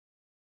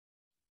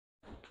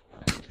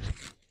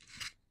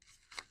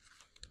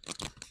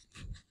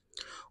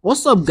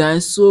What's up,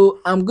 guys? So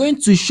I'm going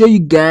to show you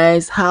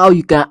guys how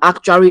you can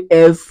actually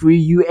earn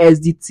free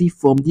USDT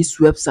from this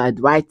website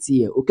right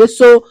here. Okay,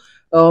 so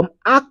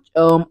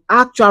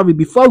actually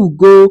before we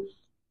go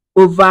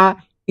over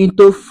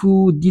into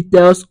full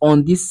details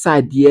on this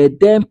side here,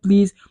 then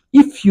please,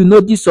 if you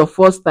know this your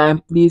first time,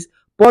 please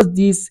pause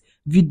this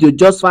video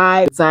just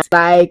 5 times.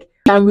 Like,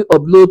 can we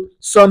upload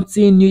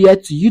something new here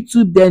to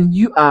YouTube, then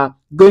you are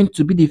going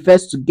to be the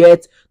first to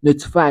get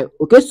notified.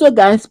 Okay, so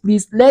guys,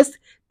 please, let's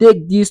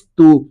take this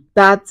to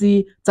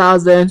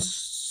 30,000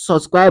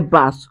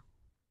 subscribers.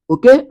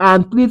 Okay,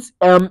 and please,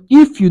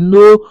 if you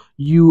know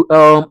you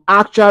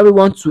actually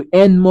want to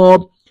earn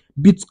more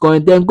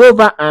Bitcoin, then go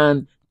over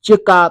and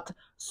check out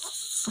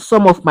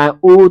some of my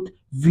old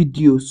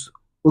videos.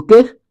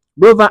 Okay,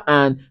 go over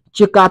and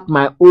check out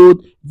my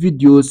old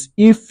videos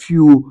if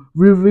you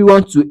really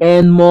want to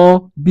earn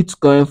more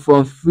Bitcoin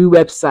from free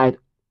website.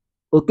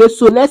 Okay,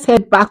 so let's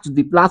head back to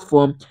the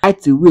platform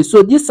right away.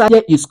 So this site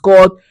here is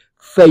called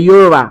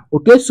PAYOUT.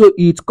 Okay, so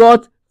it's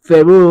called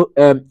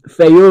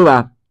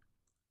PAYOUT,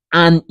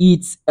 and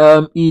it's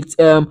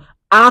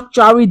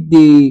actually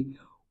the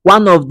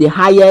one of the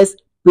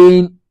highest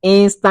paying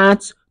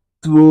instant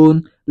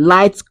throne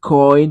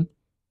Litecoin,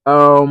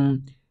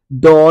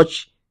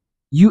 Doge,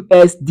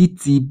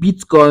 USDT,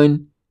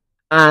 Bitcoin,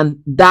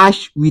 and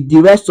Dash with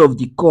the rest of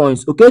the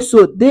coins. Okay,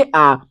 so they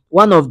are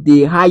one of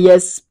the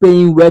highest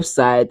paying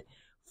website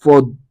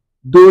for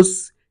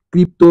those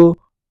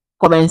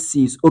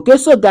cryptocurrencies. Okay,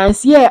 so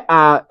guys, here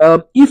are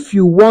if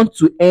you want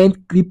to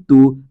earn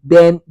crypto,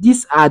 then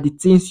these are the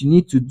things you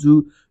need to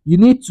do. You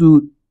need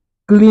to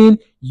clean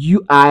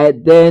UI,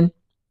 then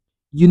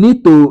you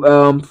need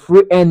to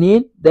free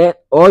earning, then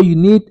or you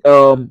need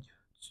then,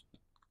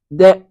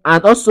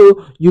 and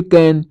also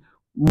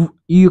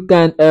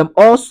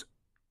also,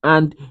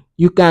 and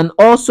you can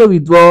also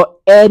withdraw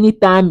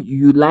anytime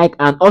you like,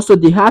 and also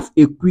they have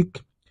a quick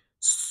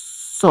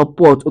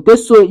support. Okay,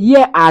 so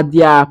here are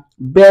their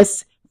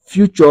best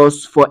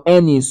features for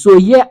earning. So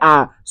here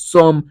are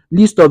some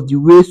list of the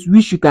ways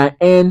which you can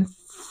earn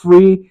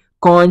free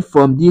coin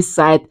from this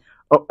site.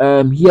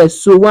 Here,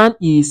 so one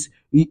is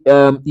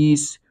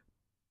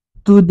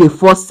through the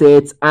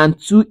faucet, and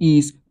two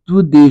is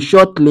through the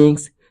short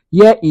links.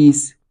 Here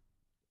is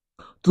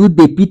through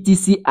the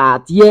PTC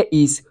art. Here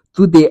is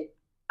through the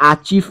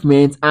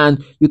achievement,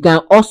 and you can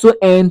also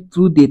earn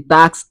through the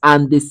tax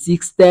and the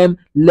system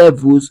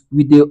levels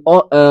with the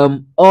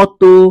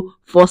auto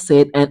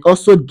faucet, and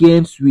also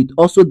games with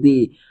also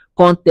the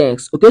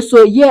context. Okay,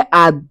 so here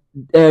are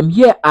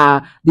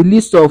the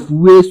list of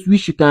ways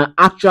which you can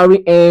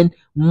actually earn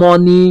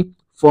money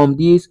from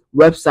this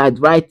website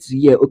right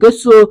here. Okay,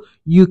 so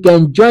you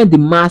can join the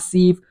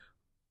massive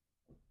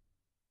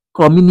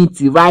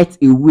community right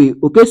away.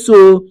 Okay,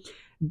 so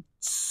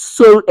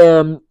so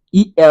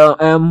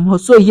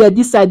here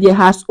this idea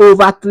has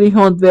over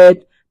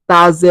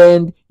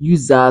 300,000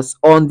 users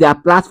on their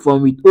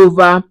platform with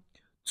over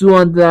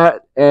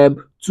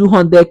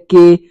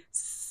 200k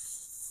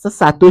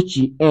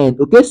Satoshi earned.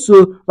 Okay,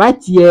 so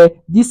right here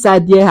this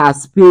idea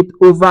has paid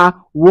over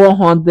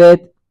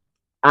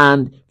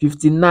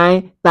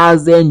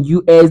 159,000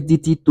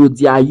 USDT to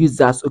their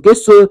users. Okay,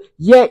 so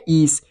here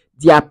is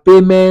their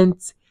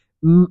payment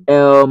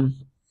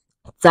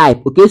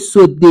type. Okay,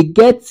 so they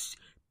get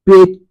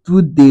paid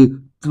through the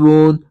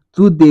throne,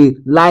 through the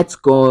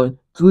Litecoin,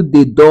 through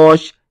the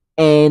Doge,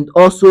 and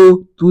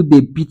also through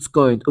the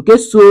Bitcoin. Okay,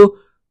 so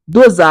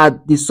those are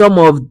the some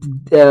of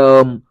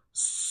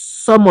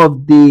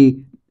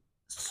the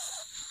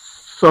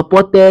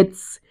supported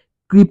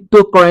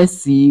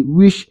cryptocurrency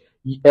which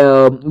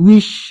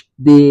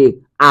they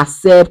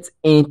accept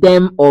in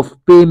terms of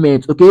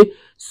payment. Okay,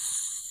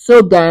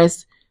 so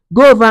guys,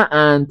 go over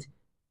and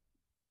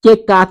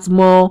check out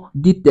more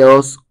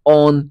details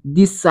on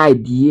this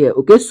side here.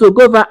 Okay, so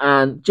go over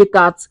and check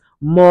out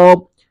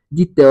more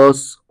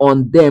details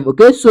on them.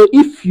 Okay, so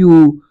if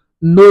you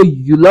know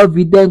you love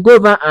it, then go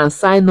over and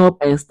sign up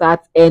and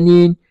start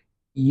earning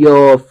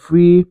your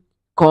free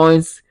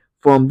coins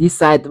from this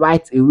side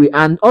right away.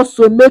 And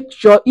also make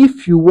sure,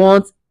 if you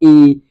want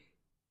a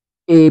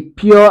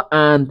pure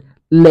and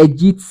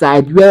legit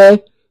site where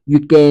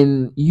you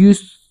can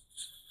use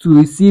to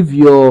receive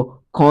your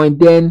coin,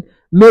 then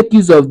make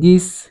use of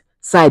this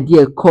site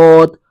here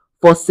called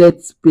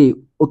Faucet Pay.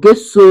 Okay,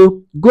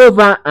 so go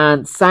over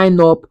and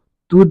sign up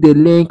through the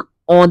link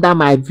under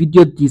my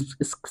video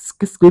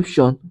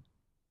description.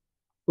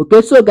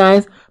 Okay, so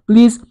guys,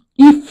 please,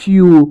 if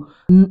you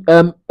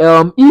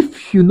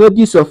know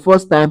this your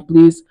first time,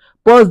 please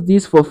pause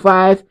this for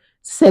 5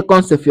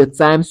 seconds of your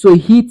time. So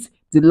hit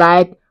the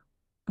like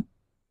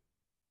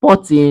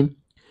button,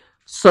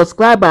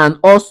 subscribe, and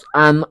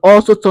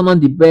also turn on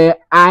the bell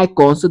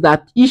icon so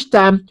that each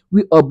time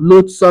we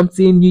upload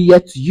something new here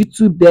to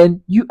YouTube,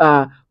 then you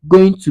are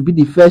going to be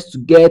the first to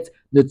get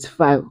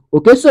notified.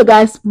 Okay, so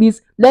guys,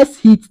 please, let's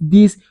hit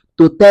this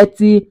to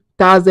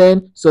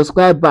 30,000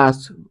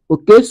 subscribers.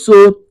 Okay,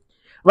 so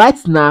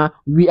right now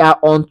we are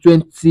on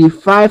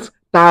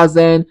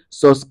 25,000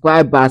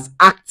 subscribers,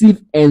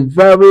 active and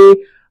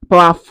very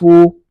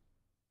powerful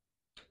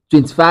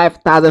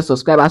 25,000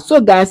 subscribers.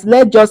 So guys,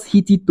 let's just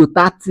hit it to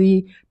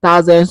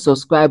 30,000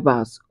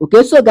 subscribers.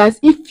 Okay, so guys,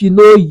 if you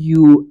know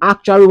you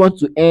actually want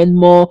to earn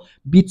more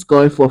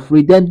Bitcoin for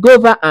free, then go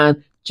over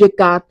and check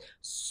out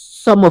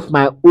some of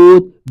my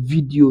old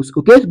videos.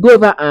 Okay, go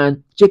over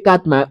and check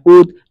out my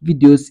old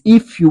videos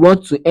if you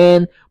want to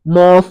earn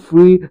more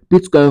free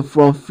Bitcoin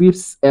from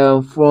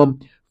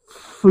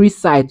free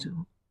site.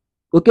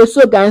 Okay,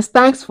 so guys,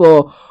 thanks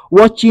for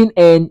watching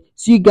and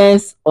see you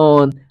guys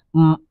on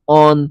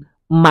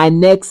my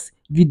next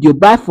video.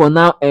 Bye for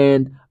now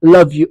and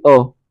love you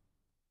all.